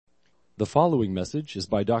The following message is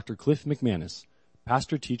by Dr. Cliff McManus,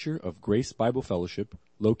 pastor-teacher of Grace Bible Fellowship,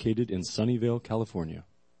 located in Sunnyvale, California.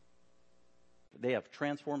 They have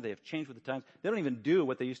transformed. They have changed with the times. They don't even do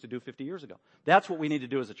what they used to do 50 years ago. That's what we need to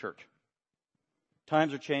do as a church.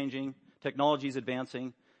 Times are changing. Technology is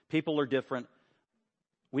advancing. People are different.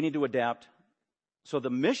 We need to adapt. So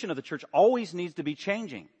the mission of the church always needs to be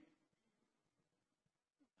changing.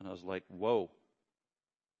 And I was like, whoa,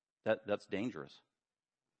 that's dangerous.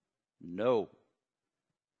 No.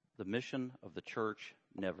 The mission of the church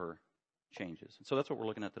never changes. And so that's what we're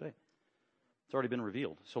looking at today. It's already been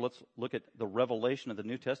revealed. So let's look at the revelation of the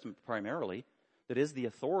New Testament primarily, that is the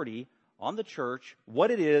authority on the church, what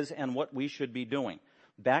it is, and what we should be doing.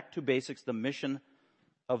 Back to basics, the mission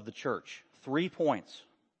of the church. 3 points.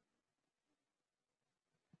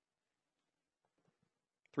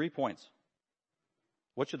 3 points.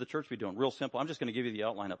 What should the church be doing? Real simple. I'm just going to give you the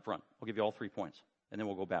outline up front. I'll give you all 3 points, and then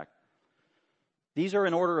we'll go back. These are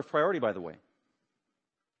in order of priority, by the way.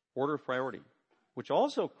 Order of priority. Which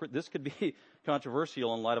also, this could be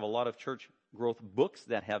controversial in light of a lot of church growth books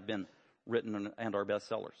that have been written and are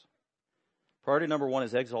bestsellers. Priority number 1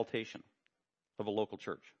 is exaltation of a local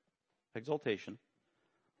church. Exaltation,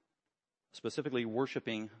 specifically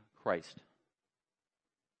worshiping Christ.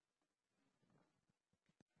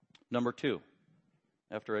 Number 2,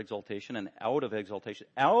 after exaltation and out of exaltation,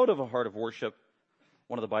 out of a heart of worship,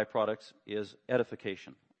 one of the byproducts is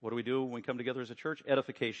edification. What do we do when we come together as a church?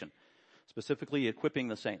 Edification. Specifically equipping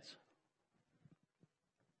the saints.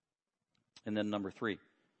 And then number 3,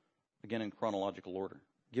 again in chronological order.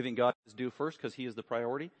 Giving God his due first because he is the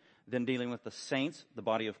priority. Then dealing with the saints, the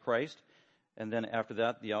body of Christ. And then after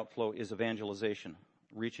that, the outflow is evangelization,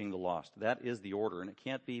 reaching the lost. That is the order, and it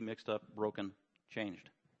can't be mixed up, broken, changed.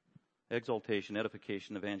 Exaltation,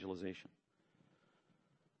 edification, evangelization.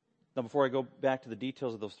 Now, before I go back to the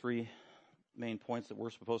details of those 3 main points that we're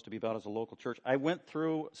supposed to be about as a local church, I went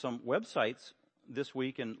through some websites this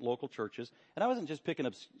week in local churches, and I wasn't just picking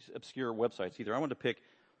obscure websites either. I wanted to pick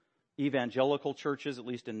evangelical churches, at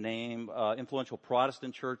least in name, influential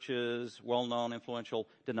Protestant churches, well-known influential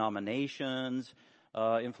denominations,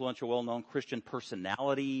 influential well-known Christian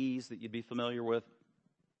personalities that you'd be familiar with,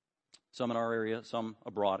 some in our area, some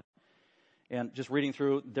abroad. And just reading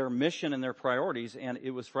through their mission and their priorities, and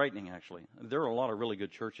it was frightening, actually. There are a lot of really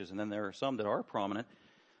good churches, and then there are some that are prominent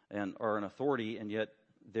and are an authority, and yet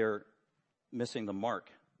they're missing the mark.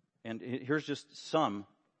 And here's just some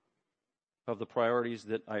of the priorities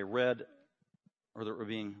that I read, or that were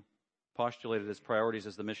being postulated as priorities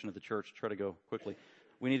as the mission of the church. Try to go quickly.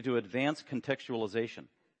 We need to advance contextualization.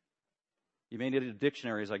 You may need a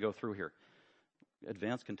dictionary as I go through here.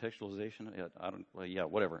 Advanced contextualization?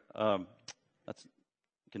 Whatever. That's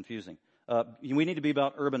confusing. We need to be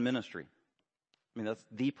about urban ministry. I mean, that's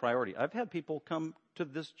the priority. I've had people come to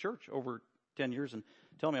this church over 10 years and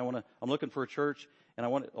tell me, I'm looking for a church, and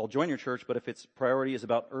I'll join your church, but if its priority is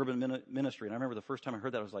about urban ministry. And I remember the first time I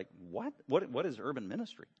heard that, I was like, what? What is urban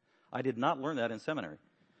ministry? I did not learn that in seminary.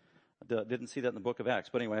 Didn't see that in the book of Acts.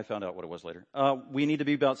 But anyway, I found out what it was later. We need to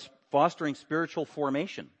be about fostering spiritual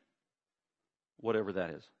formation, whatever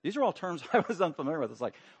that is. These are all terms I was unfamiliar with. It's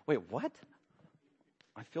like, wait, what?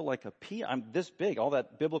 I feel like a pea. I'm this big. All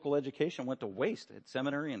that biblical education went to waste at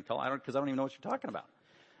seminary and college because I don't even know what you're talking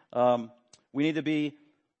about. We need to be,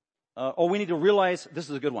 we need to realize, this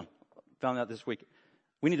is a good one. Found out this week.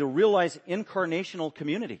 We need to realize incarnational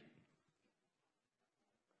community.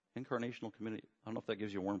 Incarnational community. I don't know if that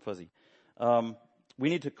gives you a warm fuzzy. We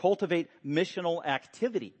need to cultivate missional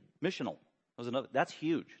activity. Missional. That's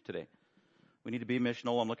huge today. We need to be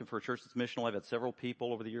missional. I'm looking for a church that's missional. I've had several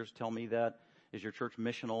people over the years tell me that. Is your church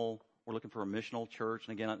missional? We're looking for a missional church.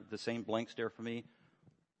 And again, the same blank stare for me.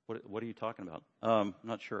 What are you talking about? I'm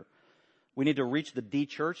not sure. We need to reach the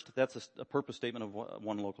de-churched. That's a purpose statement of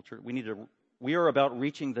one local church. We are about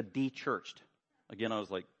reaching the de-churched. Again, I was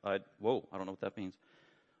like, I don't know what that means.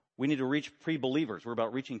 We need to reach pre-believers. We're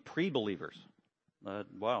about reaching pre-believers.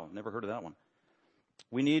 Wow, never heard of that one.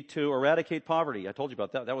 We need to eradicate poverty. I told you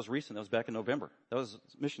about that. That was recent. That was back in November. That was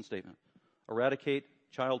a mission statement. Eradicate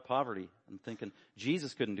child poverty. I'm thinking,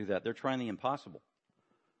 Jesus couldn't do that. They're trying the impossible.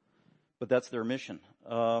 But that's their mission.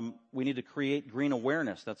 We need to create green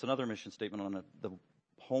awareness. That's another mission statement on the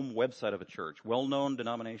home website of a church. Well-known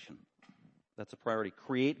denomination. That's a priority.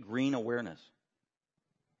 Create green awareness.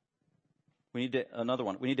 Another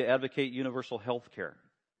one. We need to advocate universal health care.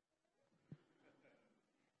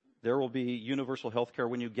 There will be universal health care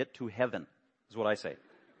when you get to heaven, is what I say.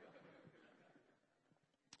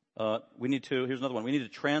 Here's another one. We need to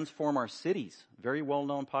transform our cities. Very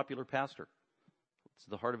well-known, popular pastor. It's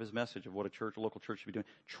the heart of his message of what a local church should be doing.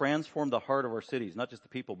 Transform the heart of our cities, not just the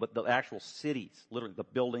people, but the actual cities, literally the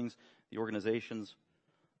buildings, the organizations,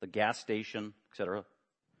 the gas station, etc.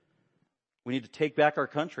 We need to take back our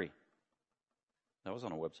country. That was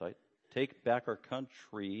on a website. Take back our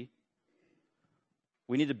country.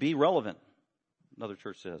 We need to be relevant, another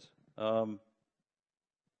church says. I'm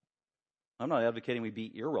not advocating we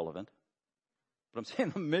be irrelevant, but I'm saying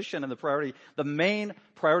the mission and the main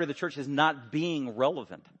priority of the church is not being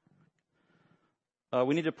relevant.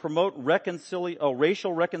 We need to promote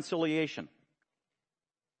racial reconciliation.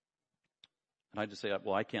 And I just say,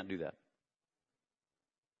 well, I can't do that.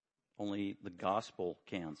 Only the gospel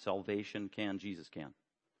can. Salvation can. Jesus can.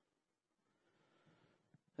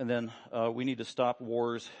 And then we need to stop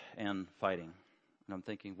wars and fighting. And I'm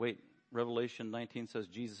thinking, wait, Revelation 19 says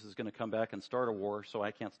Jesus is going to come back and start a war, so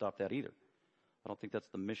I can't stop that either. I don't think that's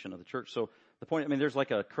the mission of the church. So the point, there's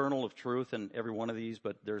like a kernel of truth in every one of these,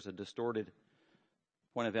 but there's a distorted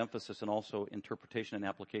point of emphasis and also interpretation and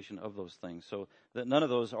application of those things. So that none of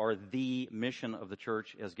those are the mission of the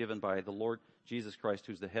church as given by the Lord Jesus Christ,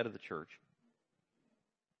 who's the head of the church,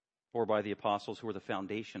 or by the apostles who are the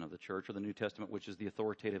foundation of the church, or the New Testament, which is the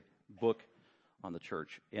authoritative book on the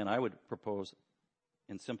church. And I would propose,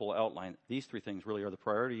 in simple outline, these three things really are the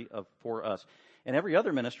priority for us. And every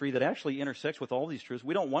other ministry that actually intersects with all these truths.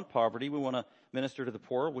 We don't want poverty. We want to minister to the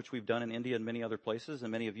poor, which we've done in India and many other places,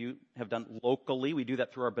 and many of you have done locally. We do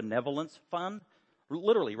that through our benevolence fund,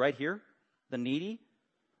 literally right here, the needy.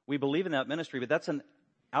 We believe in that ministry, but that's an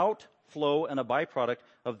outflow and a byproduct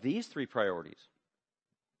of these three priorities.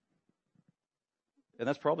 And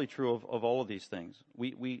that's probably true of all of these things.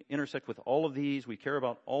 We intersect with all of these. We care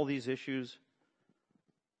about all these issues.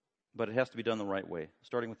 But it has to be done the right way,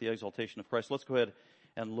 starting with the exaltation of Christ. Let's go ahead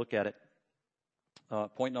and look at it.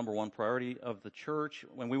 Point number one, priority of the church.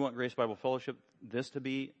 When we want Grace Bible Fellowship, this to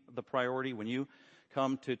be the priority. When you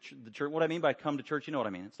come to the church, what I mean by come to church, you know what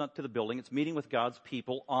I mean. It's not to the building. It's meeting with God's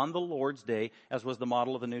people on the Lord's Day, as was the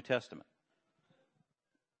model of the New Testament.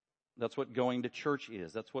 That's what going to church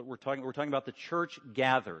is. That's what we're talking about. We're talking about the church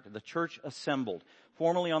gathered, the church assembled,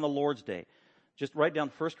 formally on the Lord's Day. Just write down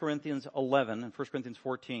 1 Corinthians 11 and 1 Corinthians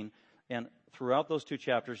 14, and throughout those two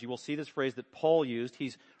chapters, you will see this phrase that Paul used.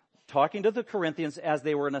 He's talking to the Corinthians as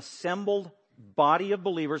they were an assembled body of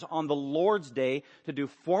believers on the Lord's Day to do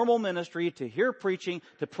formal ministry, to hear preaching,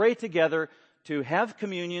 to pray together, to have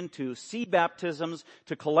communion, to see baptisms,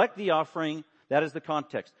 to collect the offering. That is the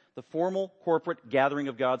context. The formal corporate gathering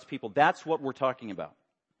of God's people. That's what we're talking about.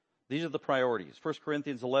 These are the priorities. 1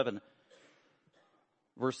 Corinthians 11,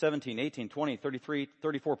 verse 17, 18, 20, 33,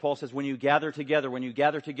 34, Paul says, when you gather together, when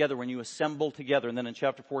you assemble together. And then in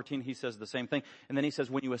chapter 14, he says the same thing. And then he says,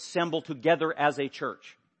 when you assemble together as a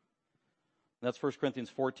church. And that's 1 Corinthians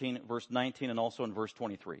 14, verse 19, and also in verse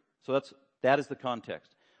 23. So that is the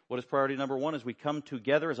context. What is priority number one? As we come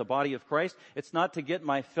together as a body of Christ, it's not to get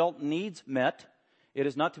my felt needs met. It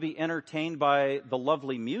is not to be entertained by the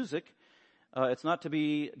lovely music. It's not to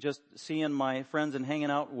be just seeing my friends and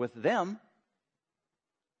hanging out with them.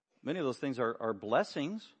 Many of those things are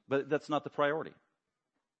blessings, but that's not the priority.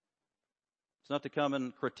 It's not to come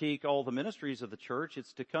and critique all the ministries of the church.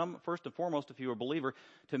 It's to come, first and foremost, if you're a believer,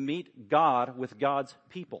 to meet God with God's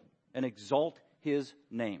people and exalt His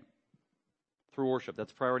name through worship.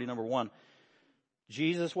 That's priority number one.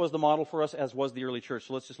 Jesus was the model for us, as was the early church.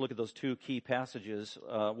 So let's just look at those two key passages.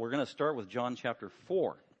 We're going to start with John chapter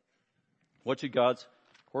 4. What should God's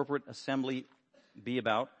corporate assembly be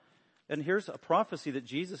about? And here's a prophecy that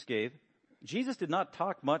Jesus gave. Jesus did not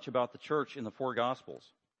talk much about the church in the four Gospels,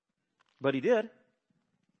 but He did.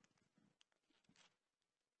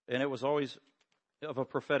 And it was always of a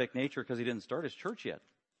prophetic nature because He didn't start His church yet.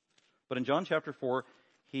 But in John chapter 4,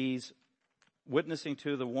 He's witnessing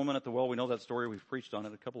to the woman at the well. We know that story. We've preached on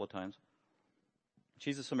it a couple of times.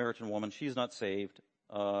 She's a Samaritan woman. She's not saved.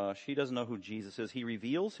 She doesn't know who Jesus is. He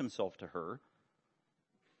reveals Himself to her.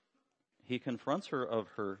 He confronts her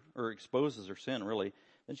or exposes her sin, really.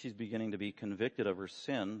 Then she's beginning to be convicted of her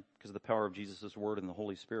sin because of the power of Jesus' word and the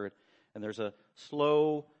Holy Spirit. And there's a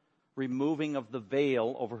slow removing of the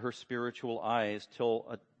veil over her spiritual eyes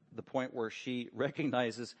till the point where she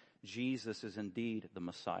recognizes Jesus is indeed the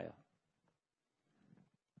Messiah.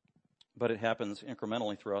 But it happens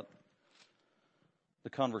incrementally throughout the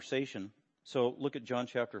conversation. So look at John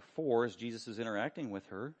chapter 4 as Jesus is interacting with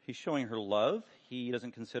her. He's showing her love. He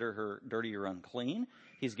doesn't consider her dirty or unclean.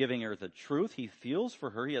 He's giving her the truth. He feels for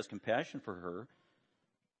her. He has compassion for her,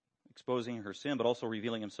 exposing her sin, but also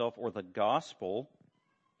revealing Himself or the gospel.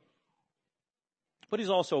 But He's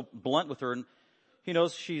also blunt with her, and He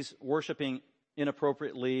knows she's worshiping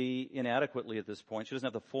inappropriately, inadequately at this point. She doesn't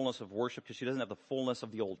have the fullness of worship because she doesn't have the fullness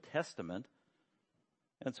of the Old Testament.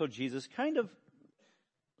 And so Jesus kind of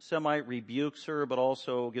semi-rebukes her, but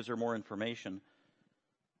also gives her more information.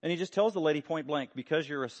 And he just tells the lady point blank, because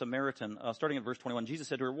you're a Samaritan, starting at verse 21, Jesus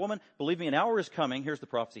said to her, "Woman, believe me, an hour is coming," here's the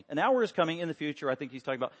prophecy, "an hour is coming in the future," I think he's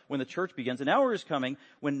talking about when the church begins, "an hour is coming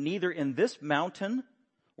when neither in this mountain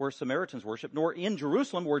where Samaritans worship, nor in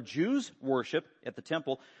Jerusalem where Jews worship at the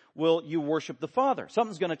temple, will you worship the Father."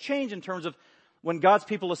 Something's going to change in terms of when God's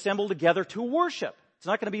people assemble together to worship. It's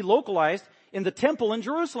not going to be localized in the temple in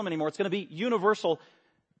Jerusalem anymore. It's going to be universal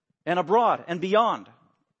and abroad and beyond.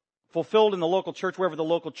 Fulfilled in the local church, wherever the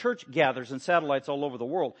local church gathers, and satellites all over the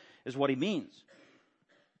world, is what he means.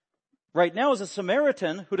 Right now, as a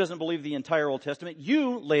Samaritan who doesn't believe the entire Old Testament,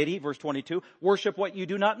 you, lady, verse 22, worship what you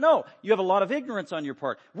do not know. You have a lot of ignorance on your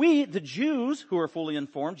part. We, the Jews, who are fully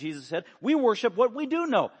informed, Jesus said, we worship what we do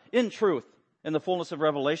know in truth, in the fullness of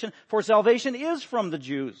revelation, for salvation is from the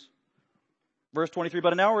Jews. Verse 23,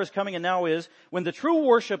 "But an hour is coming, and now is, when the true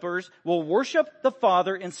worshipers will worship the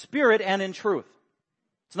Father in spirit and in truth."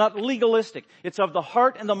 It's not legalistic. It's of the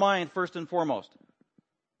heart and the mind first and foremost.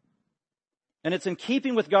 And it's in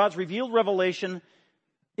keeping with God's revealed revelation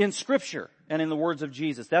in Scripture and in the words of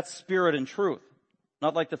Jesus. That's spirit and truth,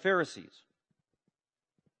 not like the Pharisees.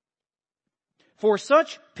 For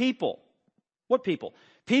such people, what people?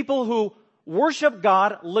 People who worship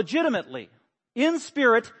God legitimately, in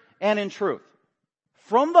spirit and in truth,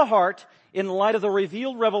 from the heart in light of the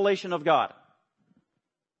revealed revelation of God.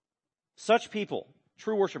 Such people,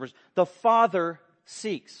 true worshipers, the Father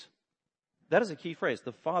seeks. That is a key phrase.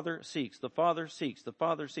 The Father seeks. The Father seeks. The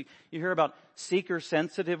Father seeks. You hear about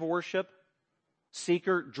seeker-sensitive worship,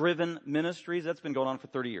 seeker-driven ministries. That's been going on for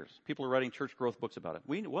 30 years. People are writing church growth books about it.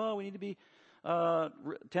 We need to be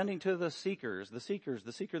tending to the seeker this,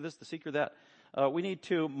 the seeker that. We need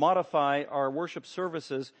to modify our worship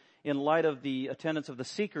services in light of the attendance of the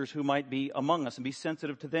seekers who might be among us and be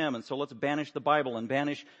sensitive to them. And so let's banish the Bible and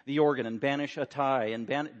banish the organ and banish a tie and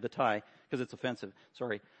the tie because it's offensive.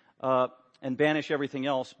 Sorry. And banish everything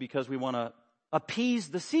else because we want to appease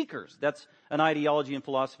the seekers. That's an ideology and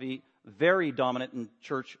philosophy very dominant in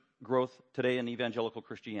church growth today in evangelical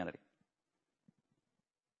Christianity.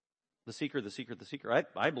 The seeker.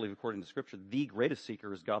 I believe, according to Scripture, the greatest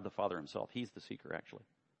seeker is God the Father himself. He's the seeker, actually.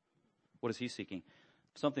 What is he seeking?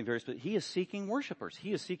 Something very specific. He is seeking worshipers.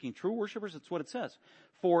 He is seeking true worshipers. That's what it says.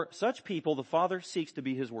 For such people, the Father seeks to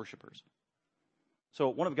be his worshipers. So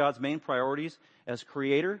one of God's main priorities as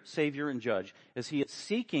creator, savior, and judge is he is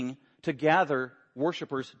seeking to gather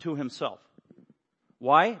worshipers to himself.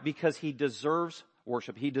 Why? Because he deserves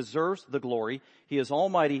worship. He deserves the glory. He is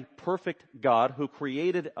almighty, perfect God who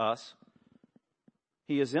created us.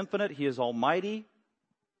 He is infinite. He is almighty.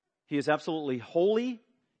 He is absolutely holy.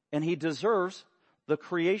 And he deserves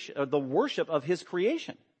the worship of his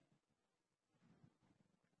creation.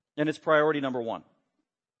 And it's priority number one.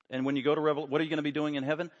 And when you go to what are you going to be doing in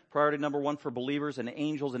heaven? Priority number one for believers and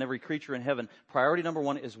angels and every creature in heaven. Priority number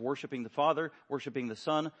one is worshiping the Father, worshiping the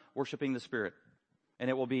Son, worshiping the Spirit. And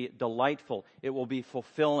it will be delightful. It will be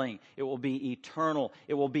fulfilling. It will be eternal.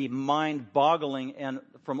 It will be mind-boggling. And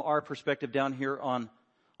from our perspective down here on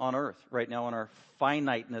earth, right now, in our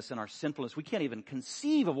finiteness and our sinfulness, we can't even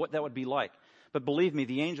conceive of what that would be like. But believe me,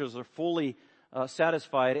 the angels are fully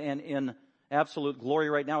satisfied and in absolute glory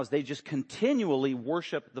right now as they just continually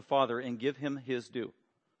worship the Father and give him his due.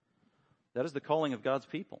 That is the calling of God's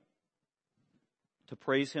people. To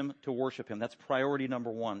praise him, to worship him. That's priority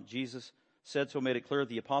number one. Jesus said so, made it clear.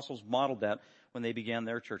 The apostles modeled that when they began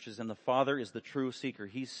their churches. And the Father is the true seeker.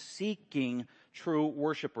 He's seeking true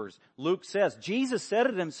worshipers. Luke says, Jesus said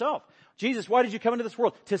it himself. Jesus, why did you come into this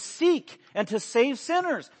world? To seek and to save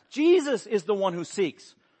sinners. Jesus is the one who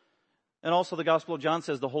seeks. And also the Gospel of John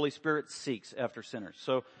says the Holy Spirit seeks after sinners.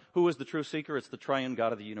 So who is the true seeker? It's the triune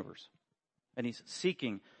God of the universe. And he's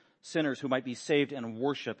seeking sinners who might be saved and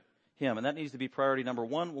worship him. And that needs to be priority number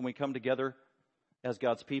one when we come together as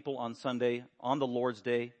God's people on Sunday, on the Lord's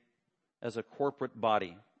Day, as a corporate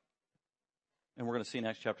body. And we're going to see in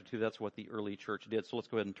Acts chapter 2, that's what the early church did. So let's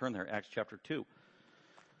go ahead and turn there, Acts chapter 2.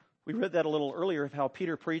 We read that a little earlier of how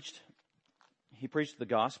Peter preached. He preached the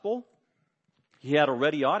gospel. He had a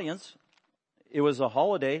ready audience. It was a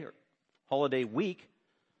holiday week.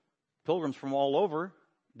 Pilgrims from all over,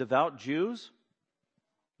 devout Jews,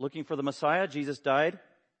 looking for the Messiah. Jesus died.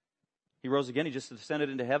 He rose again. He just ascended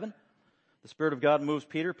into heaven. The Spirit of God moves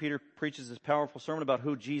Peter. Peter preaches this powerful sermon about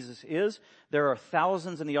who Jesus is. There are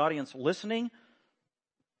thousands in the audience listening.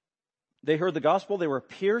 They heard the gospel. They were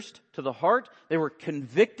pierced to the heart. They were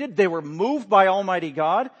convicted. They were moved by Almighty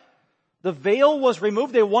God. The veil was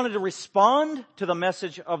removed. They wanted to respond to the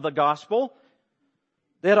message of the gospel.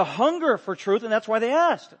 They had a hunger for truth, and that's why they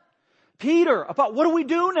asked Peter about what do we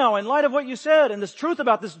do now in light of what you said and this truth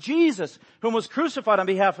about this Jesus whom was crucified on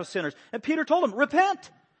behalf of sinners. And Peter told them,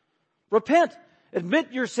 repent. Repent.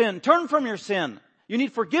 Admit your sin. Turn from your sin. You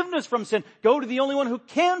need forgiveness from sin. Go to the only one who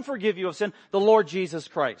can forgive you of sin, the Lord Jesus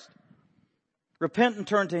Christ. Repent and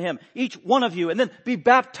turn to Him, each one of you, and then be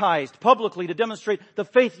baptized publicly to demonstrate the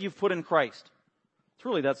faith you've put in Christ. It's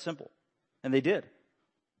really that simple. And they did.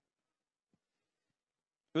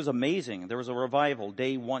 It was amazing. There was a revival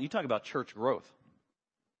day one. You talk about church growth.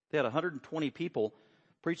 They had 120 people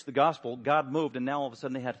preach the gospel. God moved, and now all of a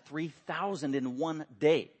sudden they had 3,000 in one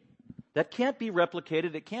day. That can't be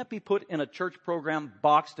replicated. It can't be put in a church program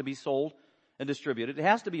box to be sold and distributed. It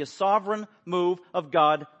has to be a sovereign move of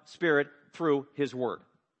God's Spirit through His Word.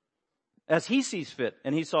 As He sees fit,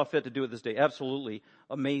 and He saw fit to do it this day. Absolutely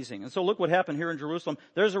amazing. And so look what happened here in Jerusalem.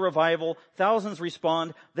 There's a revival. Thousands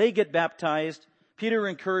respond. They get baptized. Peter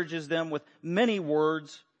encourages them with many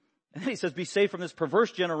words. And then he says, be saved from this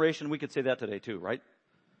perverse generation. We could say that today too, right?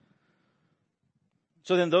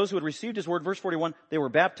 So then those who had received His word, verse 41, they were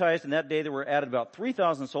baptized, and that day there were added about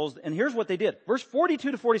 3,000 souls. And here's what they did. Verse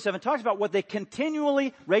 42 to 47 talks about what they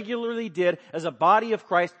continually, regularly did as a body of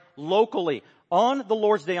Christ locally on the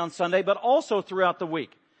Lord's Day on Sunday, but also throughout the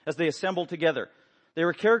week as they assembled together. They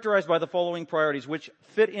were characterized by the following priorities, which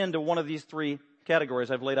fit into one of these three categories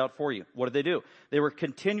I've laid out for you. What did they do? They were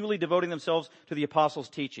continually devoting themselves to the apostles'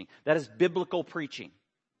 teaching. That is biblical preaching.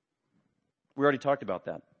 We already talked about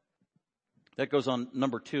that. That goes on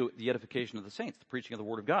number 2, the edification of the saints, the preaching of the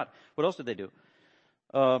Word of God. What else did they do?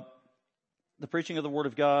 The preaching of the Word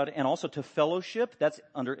of God, and also to fellowship, that's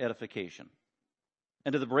under edification.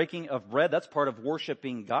 And to the breaking of bread, that's part of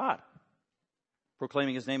worshiping God.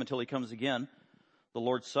 Proclaiming His name until He comes again. The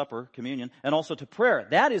Lord's Supper, communion, and also to prayer.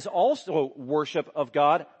 That is also worship of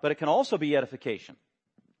God, but it can also be edification.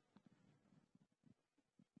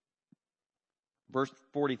 Verse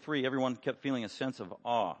 43, everyone kept feeling a sense of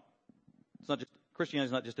awe. Christianity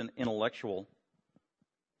is not just an intellectual,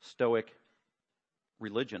 stoic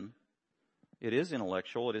religion. It is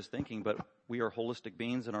intellectual, it is thinking, but we are holistic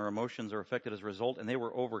beings and our emotions are affected as a result, and they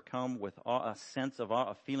were overcome with awe, a sense of awe,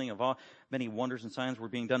 a feeling of awe. Many wonders and signs were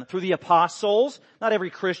being done through the apostles, not every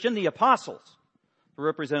Christian, the apostles, the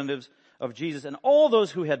representatives of Jesus. And all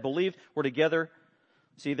those who had believed were together,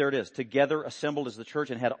 see there it is, together assembled as the church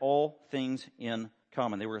and had all things in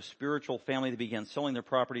common. They were a spiritual family. They began selling their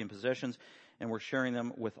property and possessions and were sharing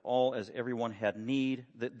them with all as everyone had need.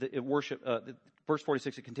 Verse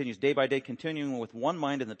 46, it continues, day by day, continuing with one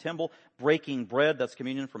mind in the temple, breaking bread, that's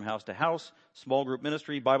communion, from house to house, small group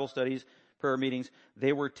ministry, Bible studies, prayer meetings.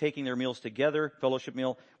 They were taking their meals together, fellowship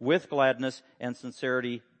meal, with gladness and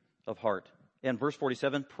sincerity of heart. And verse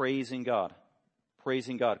 47, praising God.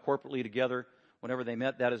 Praising God. Corporately together, whenever they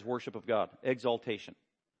met, that is worship of God. Exaltation.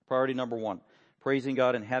 Priority number 1. Praising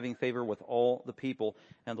God and having favor with all the people.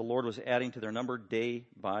 And the Lord was adding to their number day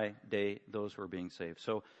by day those who are being saved.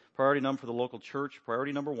 So priority number for the local church,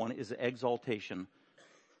 priority number 1 is exaltation.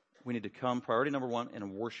 We need to come, priority number 1,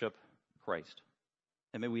 and worship Christ.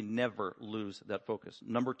 And may we never lose that focus.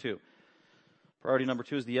 Number 2. Priority number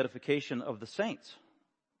 2 is the edification of the saints.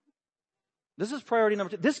 This is priority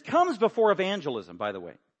number 2. This comes before evangelism, by the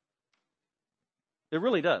way. It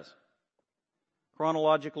really does.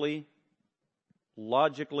 Chronologically,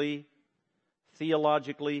 logically,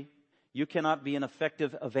 theologically, you cannot be an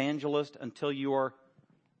effective evangelist until you are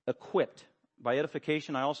equipped. By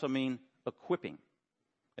edification, I also mean equipping.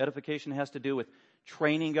 Edification has to do with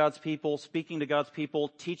training God's people, speaking to God's people,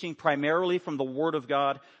 teaching primarily from the Word of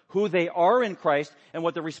God, who they are in Christ and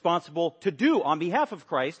what they're responsible to do on behalf of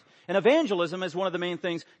Christ. And evangelism is one of the main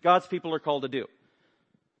things God's people are called to do.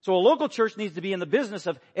 So a local church needs to be in the business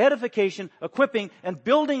of edification, equipping, and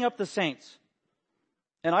building up the saints.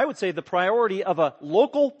 And I would say the priority of a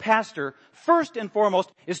local pastor, first and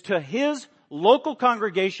foremost, is to his local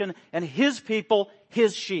congregation and his people,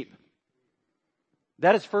 his sheep.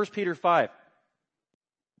 That is 1 Peter 5.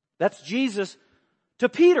 That's Jesus to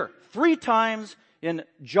Peter. 3 times in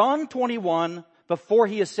John 21, before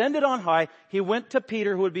he ascended on high, he went to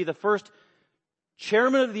Peter, who would be the first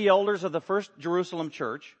chairman of the elders of the first Jerusalem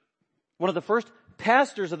church, one of the first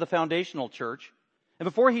pastors of the foundational church. And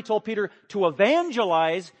before he told Peter to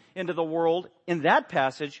evangelize into the world in that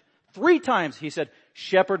passage, 3 times he said,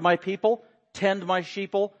 shepherd my people, tend my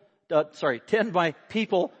people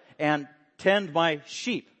and tend my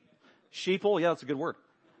sheep. Sheeple, yeah, that's a good word.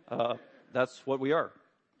 That's what we are.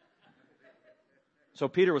 So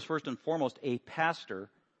Peter was first and foremost a pastor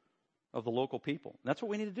of the local people. And that's what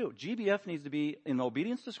we need to do. GBF needs to be in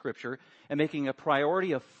obedience to Scripture and making a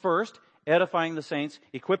priority of first edifying the saints,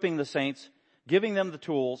 equipping the saints, giving them the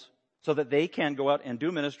tools so that they can go out and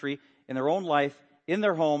do ministry in their own life, in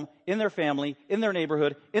their home, in their family, in their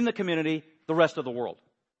neighborhood, in the community, the rest of the world.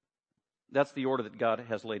 That's the order that God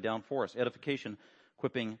has laid down for us. Edification,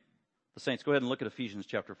 equipping the saints. Go ahead and look at Ephesians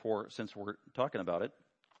chapter 4 since we're talking about it.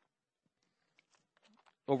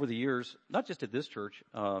 Over the years, not just at this church,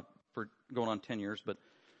 for going on 10 years, but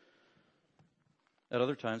at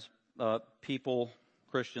other times, people,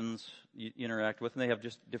 Christians you interact with, and they have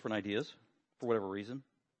just different ideas for whatever reason.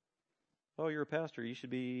 Oh, you're a pastor. You should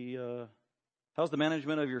be, how's the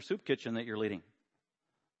management of your soup kitchen that you're leading?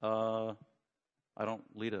 I don't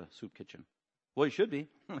lead a soup kitchen. Well, you should be.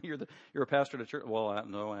 You're a pastor at a church. Well,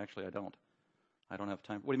 no, actually, I don't. I don't have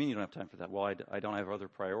time. What do you mean you don't have time for that? Well, I don't have other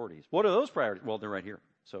priorities. What are those priorities? Well, they're right here.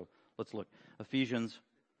 So let's look. Ephesians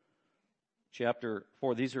chapter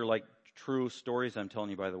 4. These are like true stories I'm telling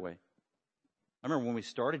you, by the way. I remember when we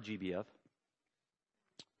started GBF,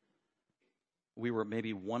 we were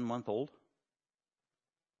maybe 1 month old.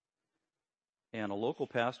 And a local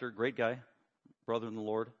pastor, great guy, brother in the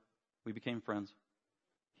Lord, we became friends.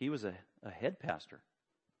 He was a head pastor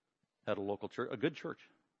at a local church, a good church,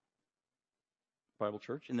 Bible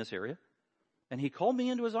church in this area. And he called me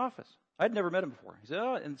into his office. I'd never met him before. He said,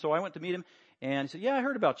 oh, and so I went to meet him, and he said, yeah, I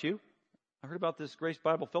heard about you. I heard about this Grace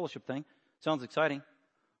Bible Fellowship thing. Sounds exciting.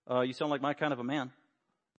 You sound like my kind of a man.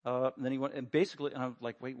 And then he went, and basically, and I was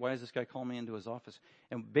like, wait, why is this guy calling me into his office?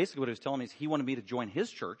 And basically what he was telling me is he wanted me to join his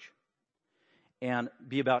church and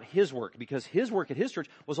be about his work, because his work at his church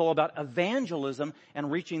was all about evangelism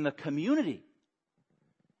and reaching the community.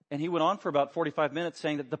 And he went on for about 45 minutes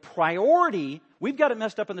saying that the priority, we've got it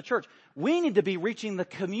messed up in the church. We need to be reaching the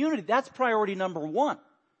community. That's priority number one.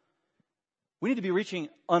 We need to be reaching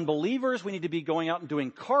unbelievers. We need to be going out and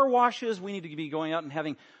doing car washes. We need to be going out and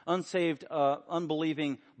having unsaved,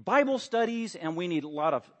 unbelieving Bible studies. And we need a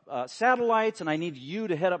lot of satellites. And I need you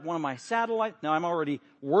to head up one of my satellites. Now, I'm already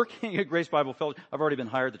working at Grace Bible Fellowship. I've already been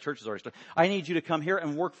hired. The church has already started. I need you to come here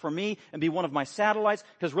and work for me and be one of my satellites,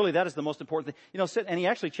 because really that is the most important thing. And he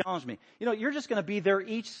actually challenged me. You're just going to be there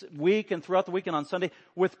each week and throughout the weekend on Sunday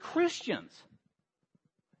with Christians.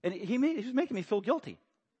 And he was making me feel guilty.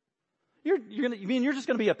 You mean you're just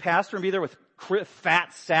going to be a pastor and be there with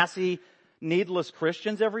fat, sassy, needless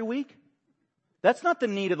Christians every week? That's not the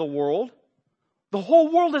need of the world. The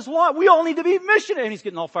whole world is lost. We all need to be missionaries. And he's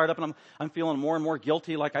getting all fired up, and I'm feeling more and more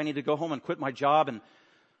guilty, like I need to go home and quit my job. And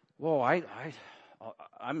whoa,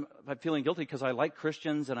 I'm feeling guilty because I like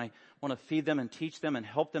Christians and I want to feed them and teach them and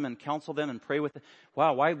help them and counsel them and pray with them.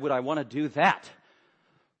 Wow, why would I want to do that?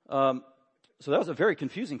 So that was a very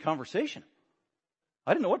confusing conversation.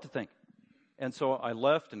 I didn't know what to think. And so I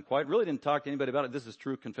left and really didn't talk to anybody about it. This is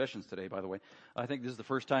true confessions today, by the way. I think this is the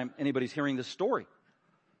first time anybody's hearing this story.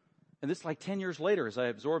 And this is like 10 years later, as I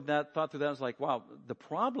absorbed that, thought through that, I was like, wow, the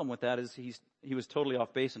problem with that is he was totally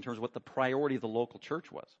off base in terms of what the priority of the local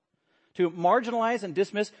church was. To marginalize and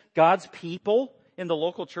dismiss God's people in the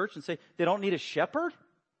local church and say they don't need a shepherd.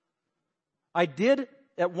 I did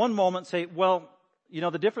at one moment say, well,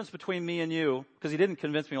 the difference between me and you, because he didn't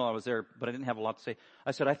convince me while I was there, but I didn't have a lot to say.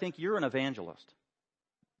 I said, I think you're an evangelist.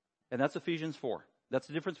 And that's Ephesians 4. That's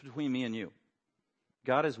the difference between me and you.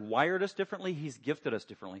 God has wired us differently. He's gifted us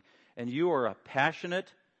differently. And you are a passionate,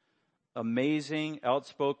 amazing,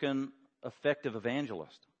 outspoken, effective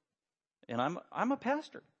evangelist. And I'm a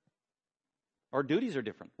pastor. Our duties are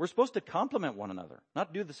different. We're supposed to complement one another,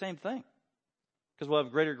 not do the same thing, because we'll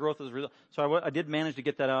have greater growth as a result. So I did manage to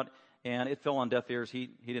get that out. And it fell on deaf ears. He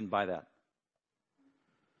didn't buy that.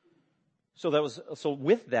 So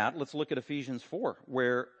with that, let's look at Ephesians 4,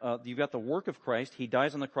 where you've got the work of Christ. He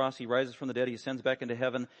dies on the cross. He rises from the dead. He ascends back into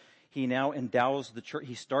heaven. He now endows the church.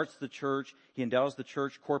 He starts the church. He endows the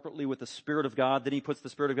church corporately with the Spirit of God. Then he puts the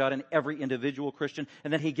Spirit of God in every individual Christian.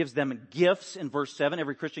 And then he gives them gifts in verse 7.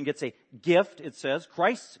 Every Christian gets a gift, it says,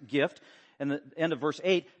 Christ's gift. And the end of verse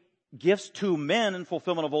 8, gifts to men in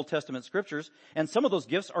fulfillment of Old Testament scriptures. And some of those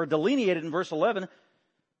gifts are delineated in verse 11.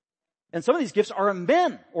 And some of these gifts are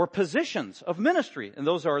men or positions of ministry. And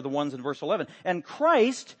those are the ones in verse 11. And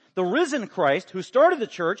Christ, the risen Christ, who started the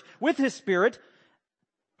church with His Spirit,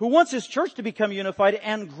 who wants His church to become unified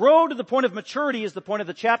and grow to the point of maturity, is the point of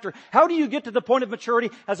the chapter. How do you get to the point of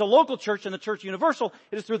maturity as a local church and the church universal?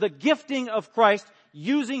 It is through the gifting of Christ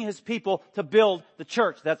using His people to build the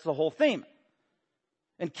church. That's the whole theme.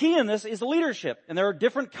 And key in this is leadership. And there are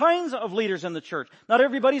different kinds of leaders in the church. Not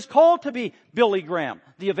everybody's called to be Billy Graham,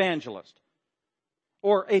 the evangelist.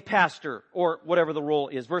 or a pastor, or whatever the role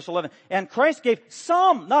is. Verse 11, and Christ gave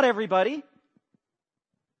some, not everybody,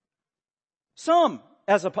 some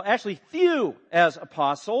as, actually few as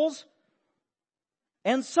apostles,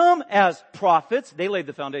 and some as prophets. They laid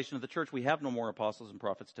the foundation of the church. We have no more apostles and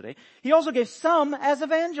prophets today. He also gave some as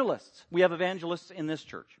evangelists. We have evangelists in this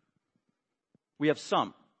church. We have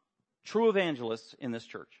some true evangelists in this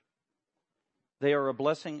church. They are a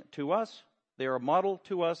blessing to us. They are a model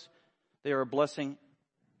to us. They are a blessing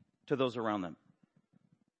to those around them.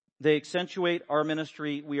 They accentuate our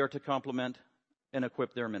ministry. We are to complement and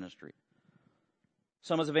equip their ministry.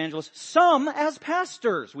 Some as evangelists, some as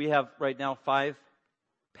pastors. We have right now 5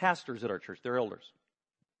 pastors at our church. They're elders.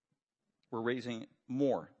 We're raising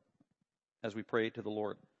more as we pray to the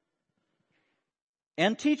Lord.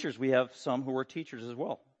 And teachers. We have some who are teachers as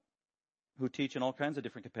well, who teach in all kinds of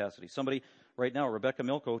different capacities. Somebody right now, Rebecca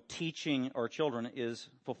Milko, teaching our children, is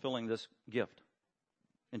fulfilling this gift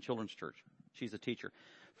in children's church. She's a teacher.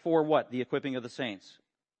 For what? The equipping of the saints.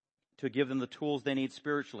 To give them the tools they need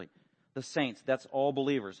spiritually. The saints, that's all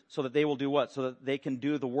believers. So that they will do what? So that they can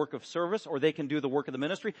do the work of service, or they can do the work of the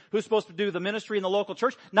ministry. Who's supposed to do the ministry in the local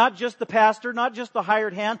church? Not just the pastor, not just the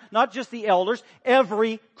hired hand, not just the elders.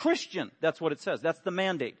 Every Christian. That's what it says. That's the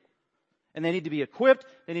mandate. And they need to be equipped,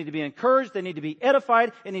 they need to be encouraged, they need to be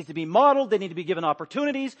edified, it needs to be modeled, they need to be given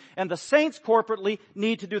opportunities, and the saints corporately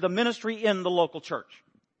need to do the ministry in the local church.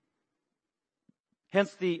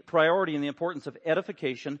 Hence the priority and the importance of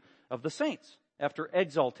edification of the saints after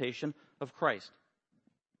exaltation of Christ.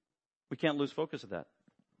 We can't lose focus of that.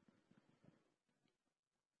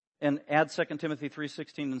 And add 2 Timothy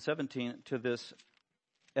 3:16 and 17 to this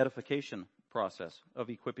edification process of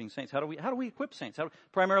equipping saints. How do we equip saints?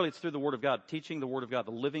 Primarily it's through the Word of God, teaching the Word of God,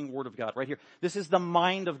 the living Word of God right here. This is the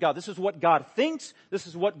mind of God. This is what God thinks. This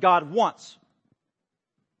is what God wants.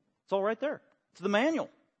 It's all right there. It's the manual,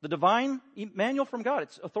 the divine manual from God.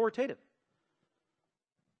 It's authoritative.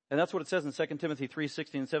 And that's what it says in 2 Timothy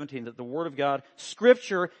 3:16 and 17, that the Word of God,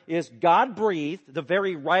 Scripture, is God-breathed, the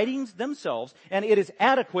very writings themselves, and it is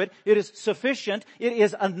adequate, it is sufficient, it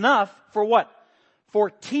is enough for what? For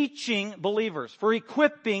teaching believers, for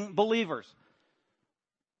equipping believers.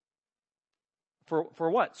 For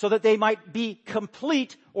what? So that they might be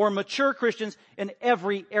complete or mature Christians in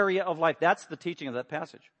every area of life. That's the teaching of that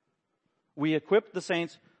passage. We equip the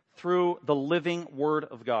saints through the living Word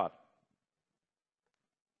of God,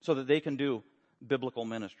 so that they can do biblical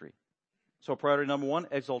ministry. So priority number 1,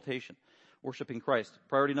 exaltation, worshiping Christ.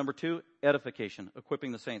 Priority number 2, edification,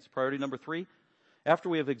 equipping the saints. Priority number 3, after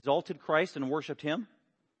we have exalted Christ and worshiped Him,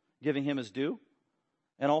 giving Him His due,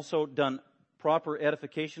 and also done proper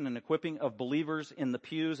edification and equipping of believers in the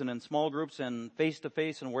pews and in small groups and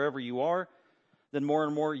face-to-face and wherever you are, then more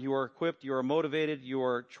and more you are equipped, you are motivated, you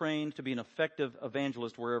are trained to be an effective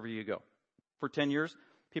evangelist wherever you go. For 10 years,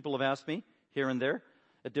 people have asked me here and there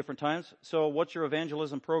at different times, so what's your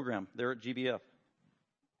evangelism program there at GBF?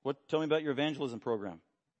 Tell me about your evangelism program.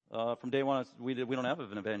 From day one, we don't have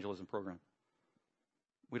an evangelism program.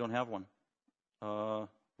 We don't have one.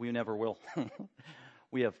 We never will.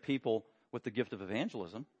 We have people with the gift of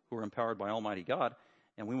evangelism who are empowered by Almighty God,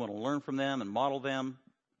 and we want to learn from them and model them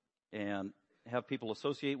and have people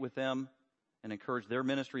associate with them and encourage their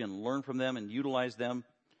ministry and learn from them and utilize them.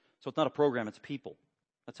 So it's not a program, it's people.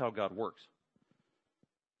 That's how God works.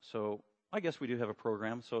 So I guess we do have a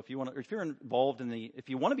program. So if you want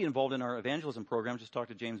to be involved in our evangelism program, just talk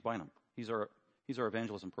to James Bynum. He's our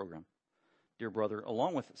evangelism program, dear brother,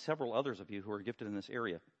 along with several others of you who are gifted in this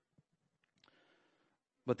area.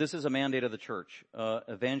 But this is a mandate of the church.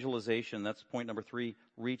 Evangelization, that's point number 3,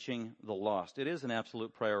 reaching the lost. It is an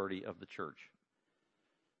absolute priority of the church.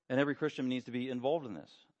 And every Christian needs to be involved in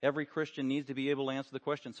this. Every Christian needs to be able to answer the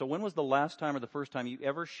question. So when was the last time or the first time you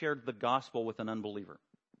ever shared the gospel with an unbeliever?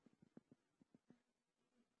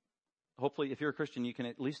 Hopefully, if you're a Christian, you can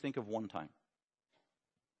at least think of one time.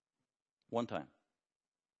 One time.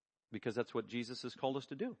 Because that's what Jesus has called us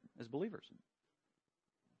to do as believers.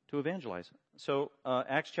 To evangelize. So,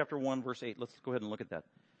 Acts chapter 1, verse 8. Let's go ahead and look at that.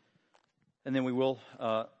 And then we will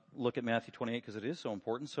look at Matthew 28 because it is so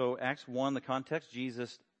important. So, Acts 1, the context,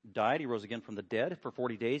 Jesus died. He rose again from the dead. For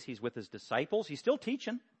 40 days, He's with His disciples. He's still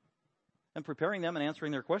teaching and preparing them and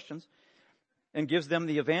answering their questions. And gives them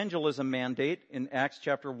the evangelism mandate in Acts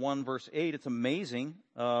chapter 1, verse 8. It's amazing.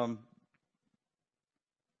 And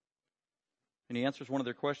He answers one of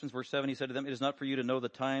their questions. Verse 7, He said to them, "It is not for you to know the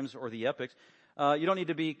times or the epochs." You don't need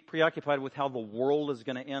to be preoccupied with how the world is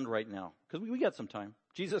going to end right now. Because we got some time.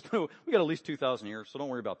 we got at least 2,000 years, so don't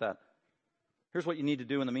worry about that. Here's what you need to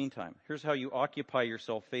do in the meantime. Here's how you occupy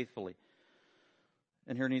yourself faithfully.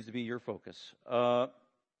 And here needs to be your focus.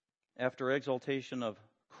 After exaltation of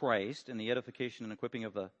Christ and the edification and equipping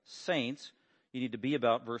of the saints, you need to be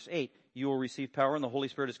about verse 8. You will receive power and the Holy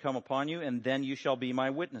Spirit has come upon you, and then you shall be my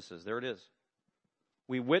witnesses. There it is.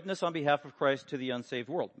 We witness on behalf of Christ to the unsaved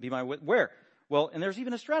world. Be my witness. Where? Well, and there's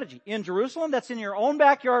even a strategy. In Jerusalem, that's in your own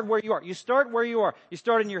backyard where you are. You start where you are. You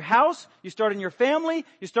start in your house. You start in your family.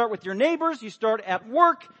 You start with your neighbors. You start at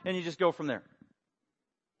work, and you just go from there.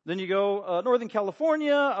 Then you go Northern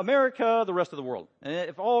California, America, the rest of the world. And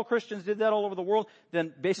if all Christians did that all over the world,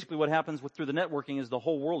 then basically what happens through the networking is the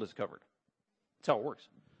whole world is covered. That's how it works.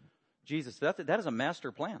 Jesus, that is a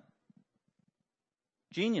master plan.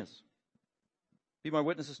 Genius. Be my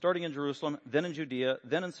witnesses starting in Jerusalem, then in Judea,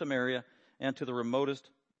 then in Samaria, and to the remotest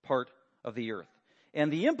part of the earth.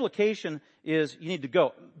 And the implication is you need to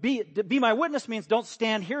go. Be my witness means don't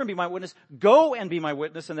stand here and be my witness. Go and be my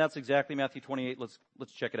witness, and that's exactly Matthew 28. Let's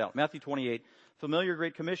check it out. Matthew 28, familiar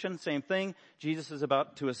Great Commission, same thing. Jesus is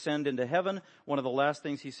about to ascend into heaven. One of the last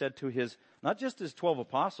things he said to his, not just his 12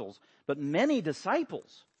 apostles, but many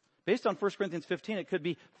disciples. Based on 1 Corinthians 15, it could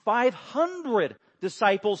be 500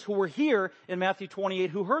 disciples who were here in Matthew 28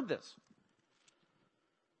 who heard this.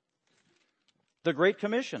 The Great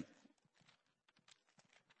Commission.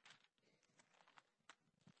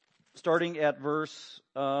 Starting at verse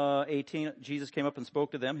 18, Jesus came up and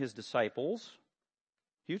spoke to them, his disciples,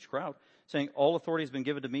 huge crowd, saying, all authority has been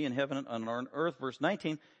given to me in heaven and on earth. Verse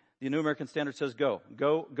 19, the New American Standard says, go.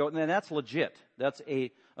 And that's legit. That's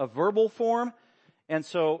a verbal form. And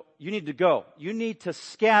so you need to go. You need to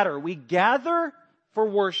scatter. We gather for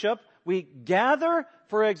worship. We gather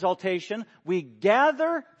for exaltation. We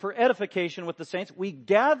gather for edification with the saints. We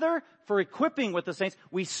gather for equipping with the saints.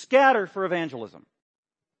 We scatter for evangelism.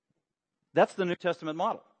 That's the New Testament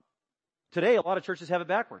model. Today, a lot of churches have it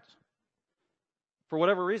backwards. For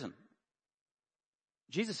whatever reason.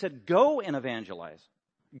 Jesus said, go and evangelize.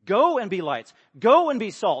 Go and be lights. Go and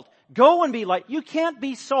be salt. Go and be light. You can't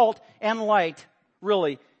be salt and light,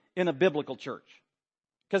 really, in a biblical church.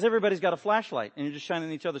 Because everybody's got a flashlight and you're just shining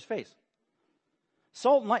in each other's face.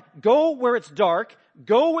 Salt and light. Go where it's dark.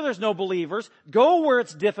 Go where there's no believers. Go where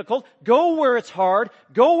it's difficult. Go where it's hard.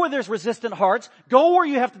 Go where there's resistant hearts. Go where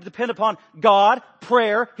you have to depend upon God,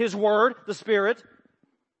 prayer, His Word, the Spirit.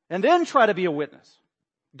 And then try to be a witness.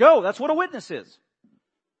 Go. That's what a witness is.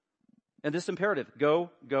 And this imperative.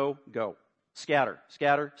 Go, go, go. Scatter,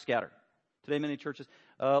 scatter, scatter. Today many churches,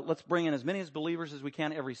 let's bring in as many as believers as we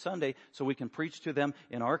can every Sunday so we can preach to them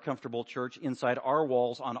in our comfortable church, inside our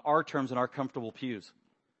walls, on our terms, in our comfortable pews.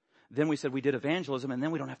 Then we said we did evangelism, and then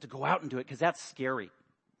we don't have to go out and do it because that's scary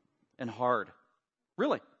and hard.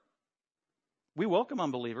 Really. We welcome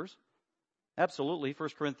unbelievers. Absolutely. 1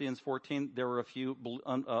 Corinthians 14, there were a few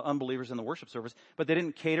unbelievers in the worship service, but they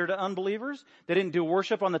didn't cater to unbelievers. They didn't do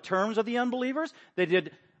worship on the terms of the unbelievers. They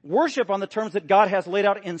did worship on the terms that God has laid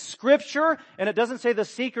out in Scripture, and it doesn't say the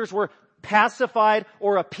seekers were pacified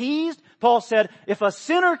or appeased. Paul said, if a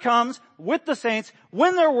sinner comes with the saints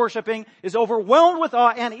when they're worshiping, is overwhelmed with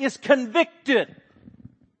awe and is convicted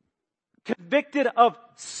of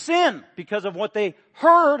sin because of what they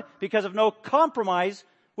heard, because of no compromise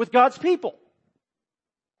with God's people.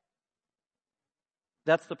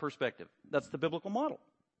 That's the perspective. That's the biblical model.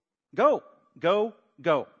 Go, go,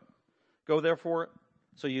 go. Go therefore.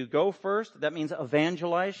 So you go first. That means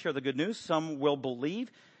evangelize, share the good news. Some will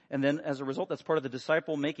believe. And then as a result, that's part of the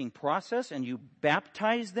disciple-making process. And you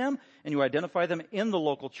baptize them and you identify them in the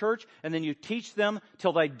local church. And then you teach them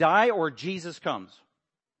till they die or Jesus comes.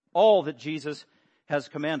 All that Jesus has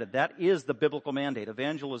commanded. That is the biblical mandate,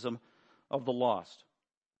 evangelism of the lost.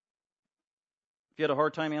 If you had a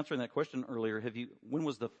hard time answering that question earlier, when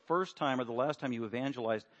was the first time or the last time you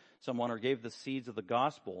evangelized someone or gave the seeds of the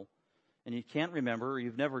gospel, and you can't remember, or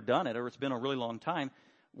you've never done it, or it's been a really long time,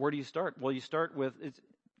 where do you start? Well, you start with,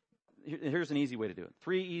 here's an easy way to do it.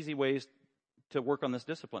 3 easy ways to work on this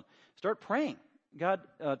discipline. Start praying. God,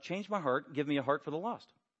 change my heart. Give me a heart for the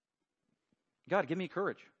lost. God, give me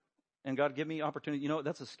courage. And God, give me opportunity. You know,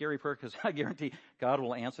 that's a scary prayer because I guarantee God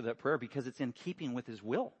will answer that prayer because it's in keeping with His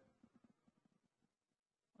will.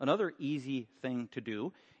 Another easy thing to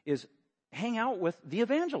do is hang out with the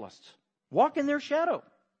evangelists. Walk in their shadow.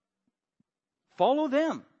 Follow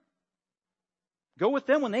them. Go with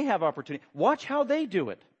them when they have opportunity. Watch how they do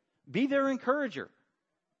it. Be their encourager.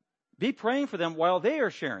 Be praying for them while they are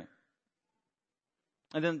sharing.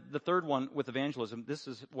 And then the third one with evangelism, this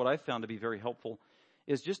is what I found to be very helpful,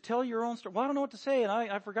 is just tell your own story. Well, I don't know what to say, and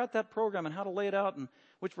I forgot that program and how to lay it out and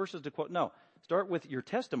which verses to quote. No, start with your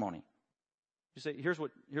testimony. You say, here's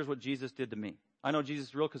what Jesus did to me. I know Jesus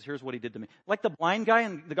is real because here's what he did to me. Like the blind guy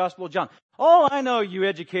in the Gospel of John. Oh, I know you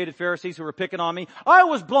educated Pharisees who were picking on me. I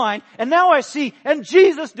was blind and now I see and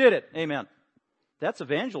Jesus did it. Amen. That's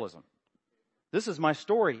evangelism. This is my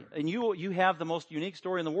story. And you have the most unique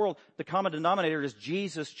story in the world. The common denominator is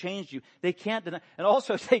Jesus changed you. They can't deny, and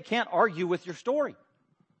also they can't argue with your story.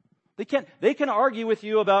 They can argue with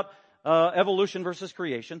you about evolution versus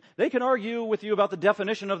creation. They can argue with you about the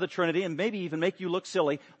definition of the Trinity and maybe even make you look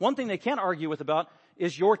silly. One thing they can't argue with about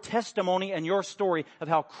is your testimony and your story of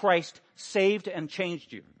how Christ saved and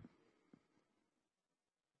changed you.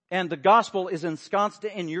 And the gospel is ensconced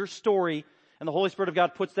in your story, and the Holy Spirit of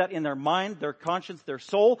God puts that in their mind, their conscience, their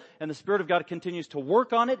soul, and the Spirit of God continues to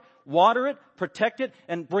work on it, water it, protect it,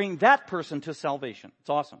 and bring that person to salvation. It's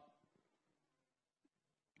awesome.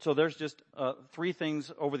 So there's just 3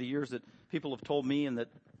 things over the years that people have told me and that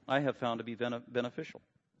I have found to be beneficial.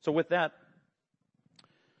 So with that,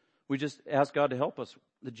 we just ask God to help us.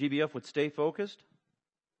 The GBF would stay focused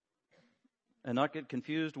and not get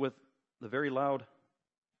confused with the very loud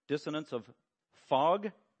dissonance of fog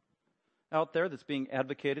out there that's being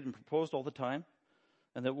advocated and proposed all the time,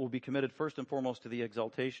 and that we'll be committed first and foremost to the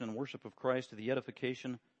exaltation and worship of Christ, to the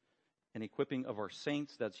edification and equipping of our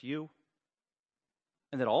saints, that's you,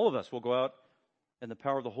 and that all of us will go out in the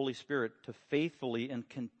power of the Holy Spirit to faithfully and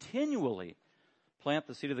continually plant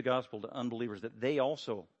the seed of the gospel to unbelievers, that they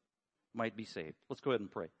also might be saved. Let's go ahead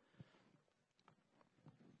and pray.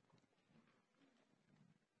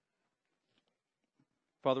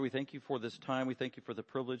 Father, we thank you for this time. We thank you for the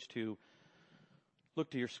privilege to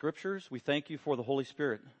look to your scriptures. We thank you for the Holy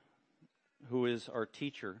Spirit, who is our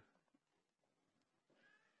teacher.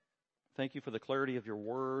 Thank you for the clarity of your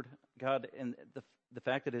word, God, and the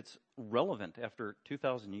fact that it's relevant after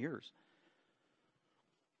 2,000 years.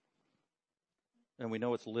 And we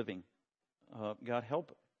know it's living. God,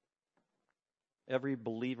 help every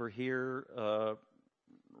believer here,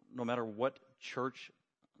 no matter what church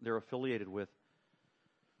they're affiliated with,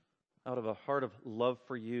 out of a heart of love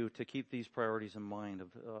for you, to keep these priorities in mind of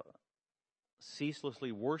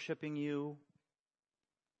ceaselessly worshiping you,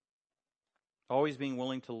 always being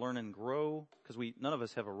willing to learn and grow, because none of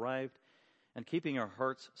us have arrived, and keeping our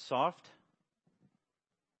hearts soft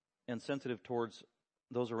and sensitive towards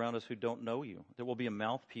those around us who don't know you, that we'll be a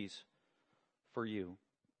mouthpiece for you.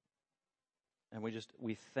 And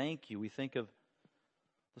we thank you. We think of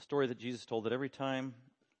the story that Jesus told, that every time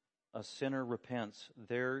a sinner repents,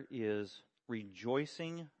 there is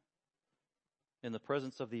rejoicing in the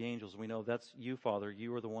presence of the angels. We know that's you, Father.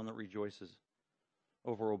 You are the one that rejoices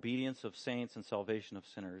over obedience of saints and salvation of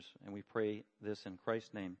sinners. And we pray this in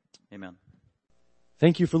Christ's name. Amen.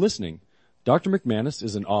 Thank you for listening. Dr. McManus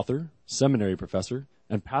is an author, seminary professor,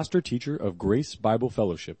 and pastor-teacher of Grace Bible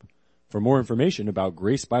Fellowship. For more information about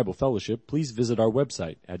Grace Bible Fellowship, please visit our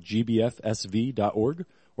website at gbfsv.org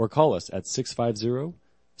or call us at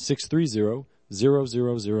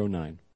 650-630-0009.